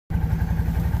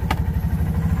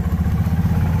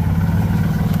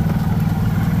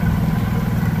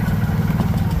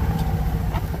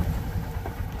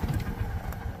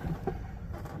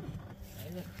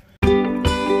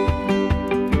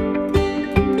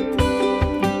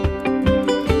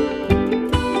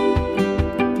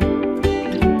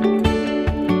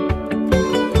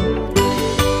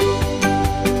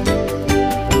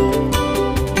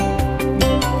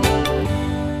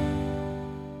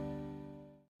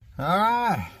All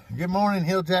right, good morning,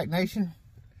 Hilljack Nation.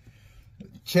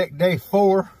 Check day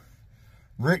 4.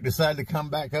 Rick decided to come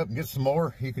back up and get some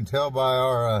more. You can tell by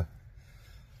our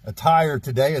attire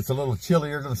today, it's a little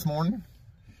chillier this morning.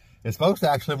 It's supposed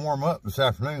to actually warm up this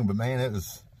afternoon, but man,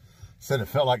 said it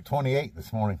felt like 28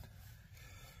 this morning.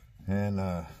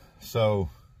 And so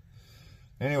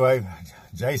anyway,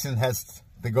 Jason has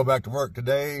to go back to work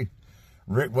today.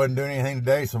 Rick wasn't doing anything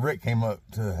today, so Rick came up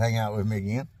to hang out with me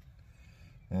again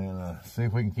and see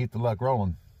if we can keep the luck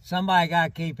rolling. Somebody got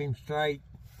to keep him straight.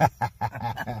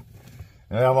 Yeah,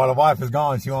 while the wife is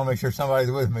gone, she want to make sure somebody's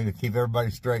with me to keep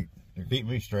everybody straight, to keep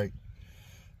me straight.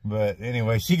 But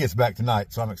anyway, she gets back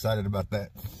tonight, so I'm excited about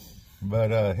that.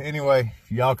 But anyway,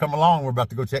 y'all come along. We're about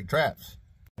to go check traps.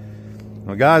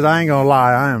 Well, guys, I ain't gonna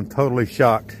lie, I am totally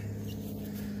shocked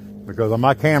because on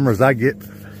my cameras, I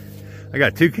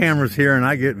got 2 cameras here, and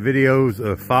I get videos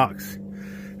of fox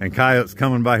and coyotes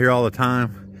coming by here all the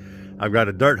time. I've got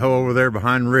a dirt hole over there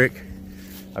behind Rick.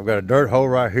 I've got a dirt hole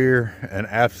right here, and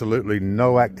absolutely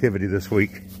no activity this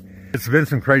week. It's been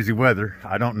some crazy weather.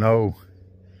 I don't know.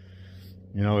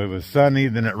 You know, it was sunny,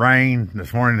 then it rained.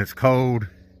 This morning it's cold.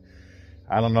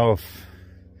 I don't know if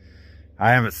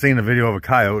I haven't seen a video of a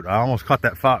coyote. I almost caught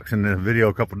that fox in the video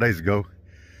a couple days ago.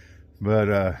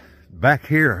 But back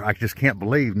here, I just can't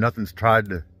believe nothing's tried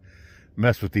to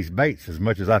mess with these baits as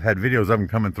much as I've had videos of them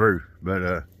coming through.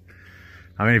 But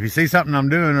I mean, if you see something I'm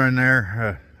doing in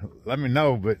there, let me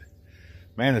know. But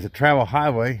man, it's a travel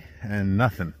highway and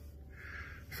nothing.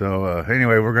 So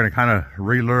anyway, we're going to kind of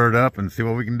re-lure it up and see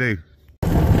what we can do.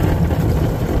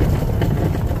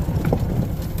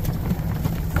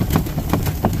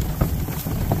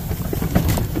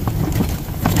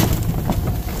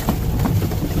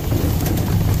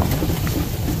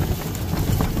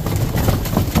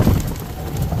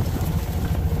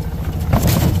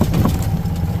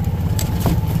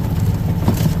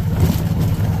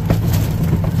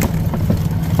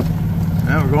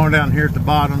 Going down here at the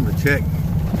bottom to check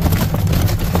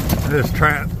this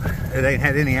trap. It ain't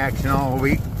had any action all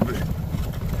week, but I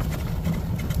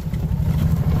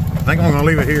think I'm gonna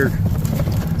leave it here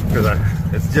because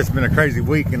it's just been a crazy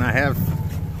week, and I have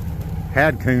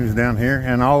had coons down here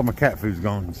and all of my cat food's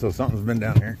gone, so something's been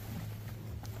down here.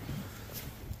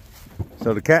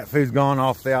 So the cat food's gone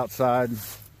off the outside,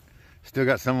 still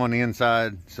got some on the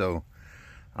inside, so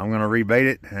I'm gonna rebait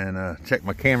it and check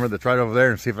my camera that's right over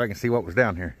there and see if I can see what was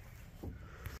down here.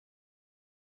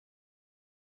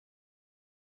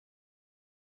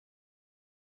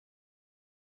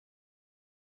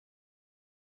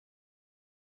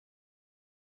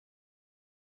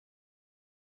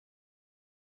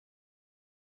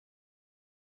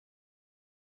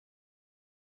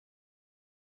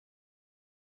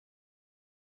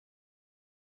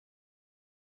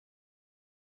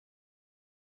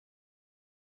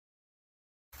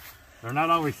 They're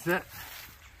not always set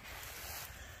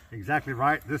exactly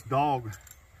right. This dog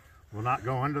will not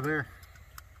go under there.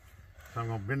 So I'm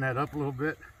gonna bend that up a little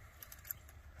bit.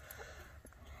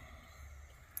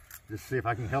 Just see if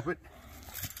I can help it.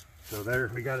 So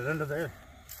there, we got it under there.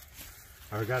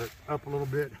 I got it up a little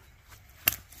bit.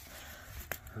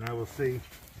 And I will see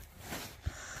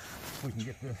if we can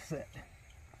get this set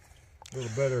a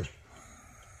little better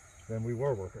than we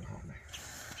were working on there.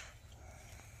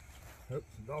 Oops,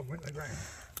 the dog went in the ground.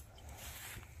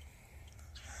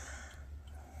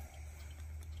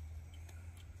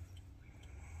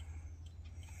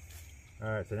 All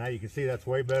right, so now you can see that's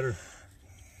way better.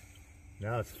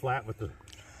 Now it's flat with the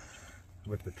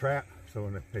trap, so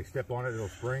when they step on it, it'll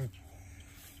spring.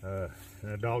 And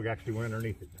the dog actually went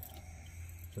underneath it.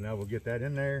 So now we'll get that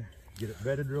in there, get it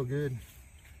bedded real good.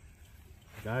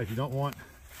 Guys, you don't want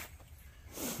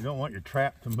your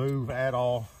trap to move at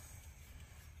all.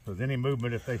 Because any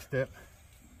movement, if they step,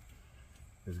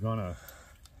 is gonna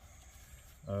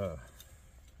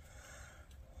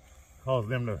cause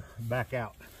them to back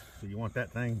out. So you want that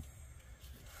thing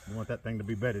to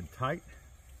be bedded tight.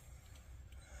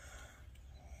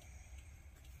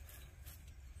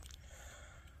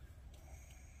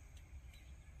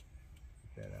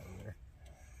 Get that out of there.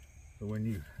 So when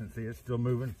you can see it's still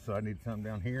moving, so I need something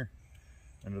down here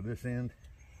under this end.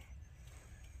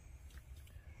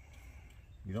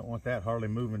 You don't want that hardly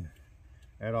moving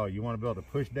at all. You want to be able to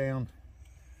push down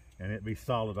and it be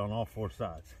solid on all 4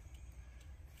 sides.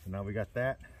 So now we got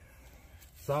that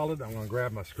solid. I'm going to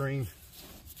grab my screen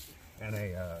and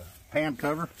a pan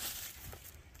cover,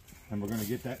 and we're going to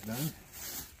get that done.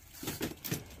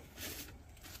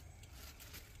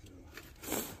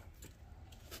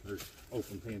 There's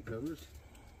open pan covers.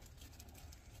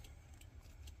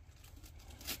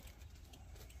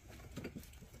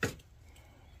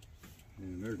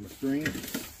 And there's my screen.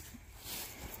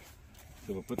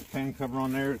 So we'll put the pan cover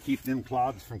on there to keep them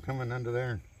clods from coming under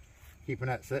there and keeping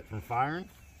that set from firing.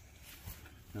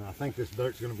 And I think this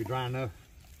dirt's going to be dry enough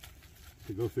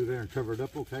to go through there and cover it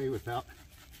up okay without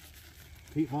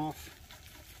peat moss.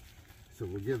 So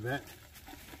we'll give that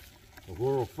a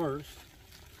whirl first.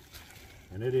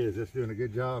 And it's doing a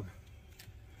good job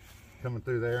coming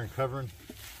through there and covering.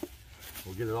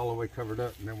 We'll get it all the way covered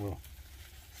up, and then we'll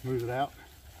smooth it out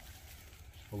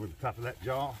over the top of that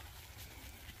jaw.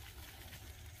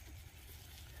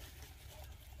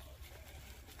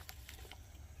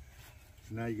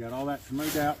 So now you got all that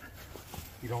smoothed out.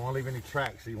 You don't want to leave any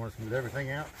tracks, so you want to smooth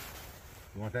everything out.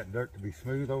 You want that dirt to be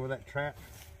smooth over that trap.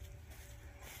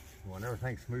 You want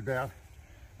everything smoothed out.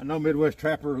 I know Midwest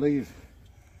Trapper leaves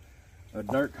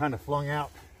dirt kind of flung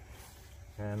out,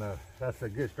 and that's a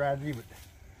good strategy, but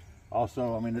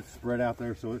also, I mean, it's spread out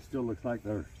there, so it still looks like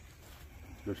they're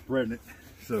spreading it.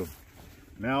 So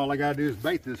now all I gotta do is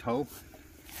bait this hole.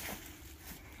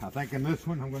 I think in this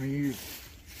one I'm going to use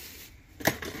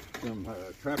some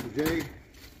Trapper J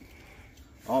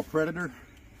All Predator.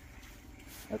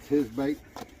 That's his bait.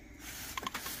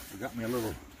 I got me a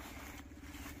little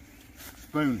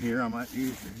spoon here I might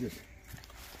use to just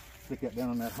stick that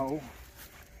down in that hole.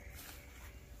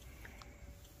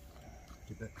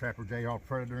 Get that Trapper J All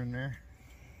Predator in there.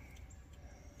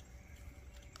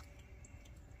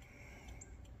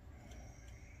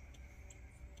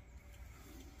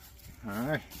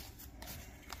 Alright.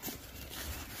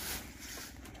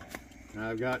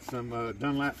 Now I've got some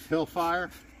Dunlap's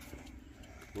Hellfire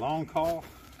long call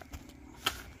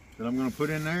that I'm going to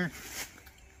put in there.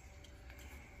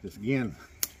 Just again,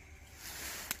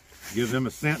 give them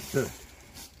a scent to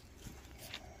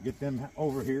get them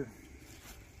over here.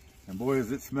 And boy,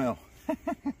 does it smell.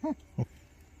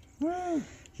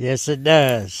 Yes, it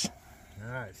does.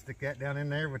 All right, stick that down in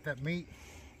there with that meat.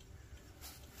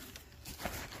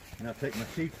 Now take my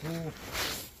sheet full.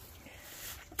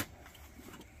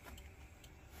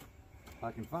 If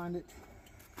I can find it.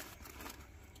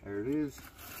 There it is.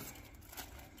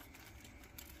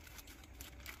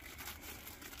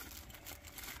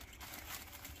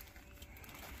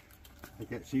 Take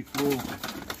that sheet full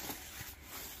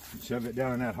and shove it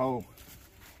down in that hole.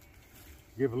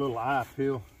 Give a little eye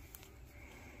peel,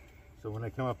 so when they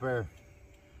come up there,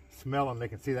 smell them, they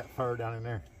can see that fur down in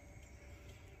there,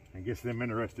 and gets them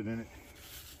interested in it.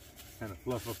 Kind of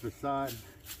fluff up this side,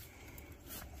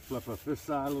 fluff up this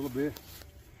side a little bit.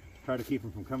 Try to keep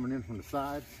them from coming in from the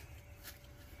sides.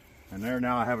 And there,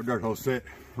 now I have a dirt hole set,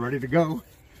 ready to go.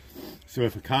 So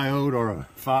if a coyote or a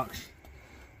fox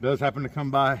does happen to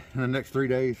come by in the next 3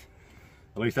 days,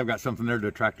 at least I've got something there to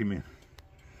attract him in.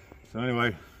 So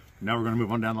anyway, now we're going to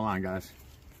move on down the line, guys.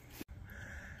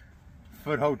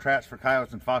 Foothold traps for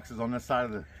coyotes and foxes on this side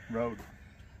of the road.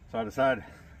 So I decided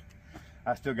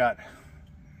I still got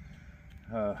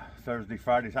Thursday,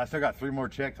 Friday. I still got 3 more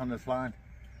checks on this line.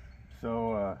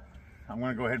 So I'm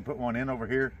going to go ahead and put one in over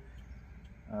here.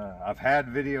 I've had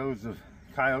videos of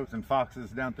coyotes and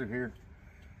foxes down through here.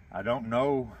 I don't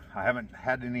know, I haven't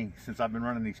had any since I've been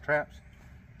running these traps,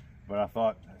 but I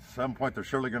thought at some point they're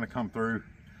surely going to come through.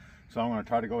 So I'm going to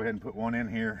try to go ahead and put one in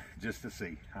here just to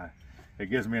see. It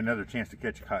gives me another chance to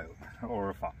catch a coyote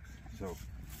or a fox. So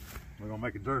we're going to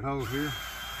make a dirt hole here.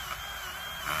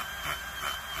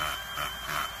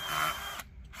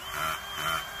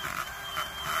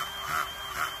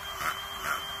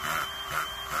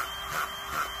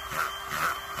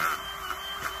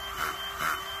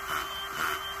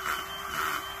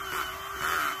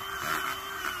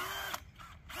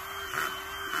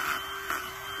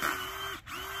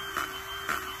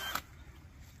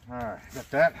 Got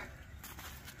that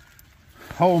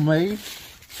hole made.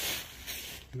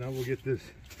 Now we'll get this.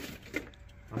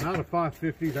 I'm out of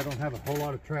 550s. I don't have a whole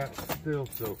lot of traps still,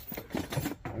 so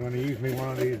I'm going to use me one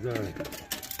of these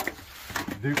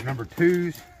Duke number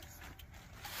 2s.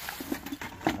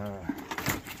 I'm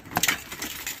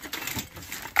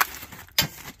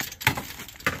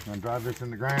going to drive this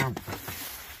in the ground,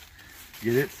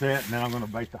 get it set, and then I'm going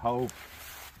to bait the hole.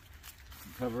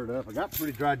 Cover it up. I got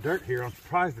pretty dry dirt here. I'm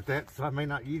surprised at that, so I may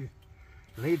not need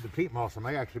the peat moss. I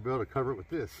may actually be able to cover it with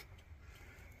this.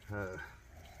 So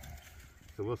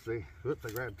we'll see. Whoops, I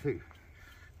grabbed 2.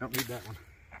 Don't need that one.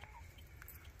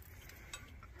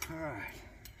 All right.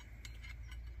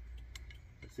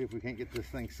 Let's see if we can't get this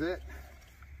thing set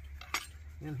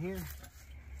in here.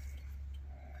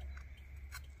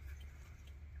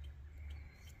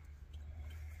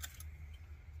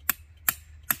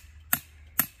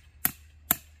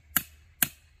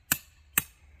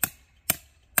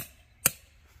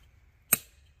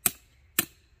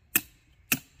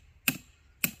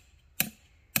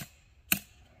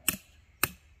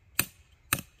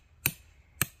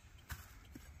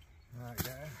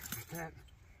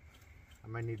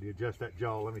 may need to adjust that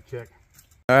jaw. Let me check.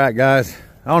 All right, guys.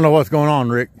 I don't know what's going on,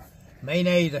 Rick. Me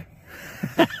neither.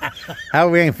 How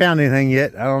we ain't found anything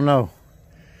yet, I don't know.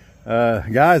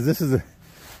 Guys, this is a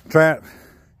trap.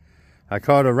 I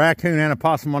caught a raccoon and a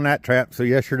possum on that trap. So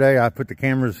yesterday I put the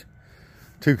cameras,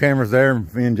 2 cameras there.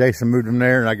 Me and Jason moved them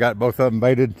there and I got both of them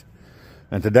baited.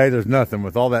 And today there's nothing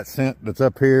with all that scent that's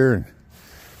up here and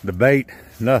the bait,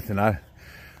 nothing.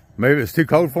 Maybe it was too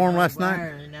cold for them last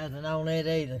night. Nothing on it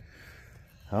either.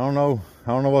 I don't know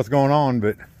what's going on,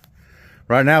 but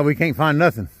right now we can't find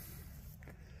nothing.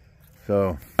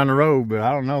 So on the road, but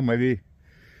I don't know, maybe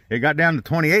it got down to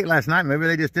 28 last night. Maybe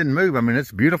they just didn't move. I mean, it's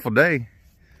a beautiful day.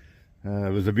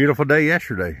 It was a beautiful day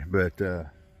yesterday, but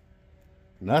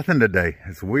nothing today.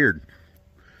 It's weird.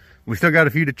 We still got a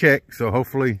few to check, so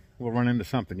hopefully we'll run into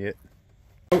something yet.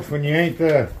 Folks, when you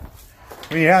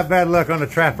have bad luck on the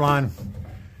trap line,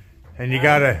 and you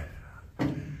got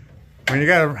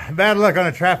bad luck on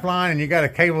a trap line and you got a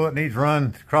cable that needs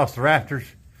run across the rafters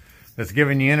that's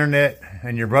giving you internet,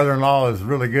 and your brother-in-law is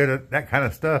really good at that kind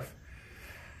of stuff,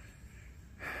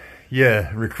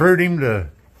 yeah, recruit him to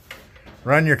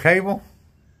run your cable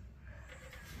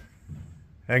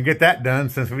and get that done,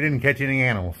 since we didn't catch any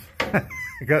animals.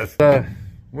 Because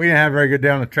we didn't have very good day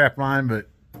on the trap line, but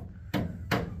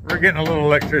we're getting a little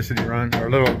electricity run, or a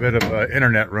little bit of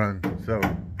internet run. So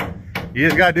you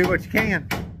just gotta do what you can.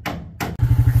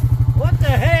 What the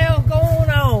hell going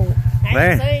on?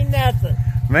 Ain't seen nothing.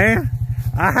 Man,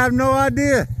 I have no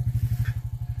idea.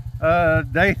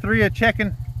 Day 3 of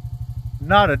checking.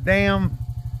 Not a damn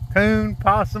coon,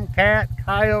 possum, cat,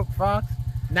 coyote, fox.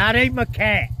 Not even a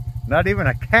cat. Not even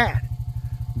a cat.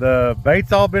 The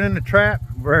bait's all been in the trap.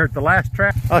 We're at the last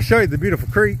trap. I'll show you the beautiful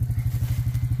creek.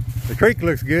 The creek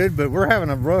looks good, but we're having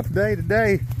a rough day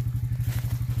today.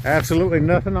 Absolutely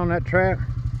nothing on that trap.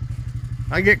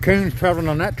 I get coons traveling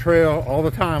on that trail all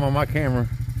the time on my camera.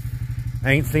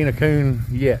 I ain't seen a coon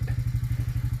yet.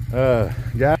 Yeah,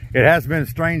 it has been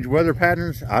strange weather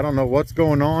patterns. I don't know what's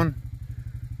going on,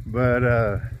 but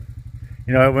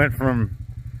you know, it went from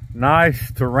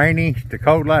nice to rainy to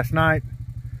cold last night.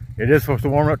 It is supposed to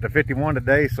warm up to 51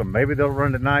 today, so maybe they'll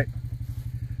run tonight.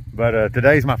 But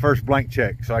today's my first blank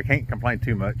check, so I can't complain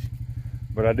too much.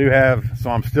 But I do have, so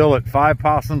I'm still at 5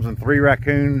 possums and 3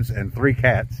 raccoons and 3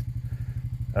 cats.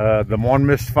 The one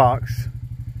missed fox.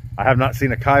 I have not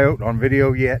seen a coyote on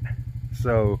video yet,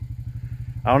 so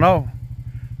I don't know.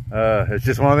 It's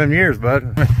just one of them years, bud.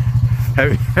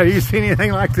 have you seen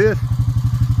anything like this?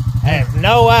 I have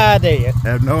no idea. I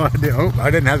have no idea. Oh, I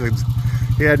didn't have it.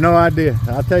 He had no idea.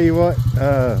 I'll tell you what.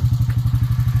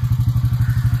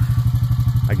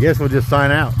 I guess we'll just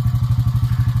sign out.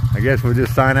 I guess we'll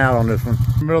just sign out on this one.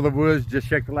 Middle of the woods, just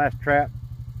checked the last trap.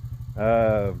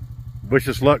 Wish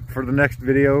us luck for the next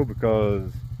video,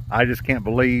 because I just can't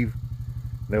believe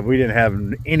that we didn't have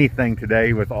anything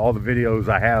today with all the videos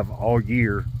I have all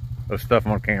year of stuff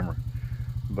on camera.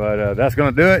 But that's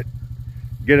gonna do it.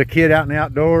 Get a kid out in the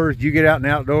outdoors. You get out in the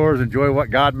outdoors, enjoy what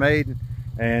God made.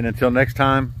 And until next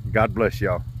time, God bless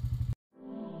y'all.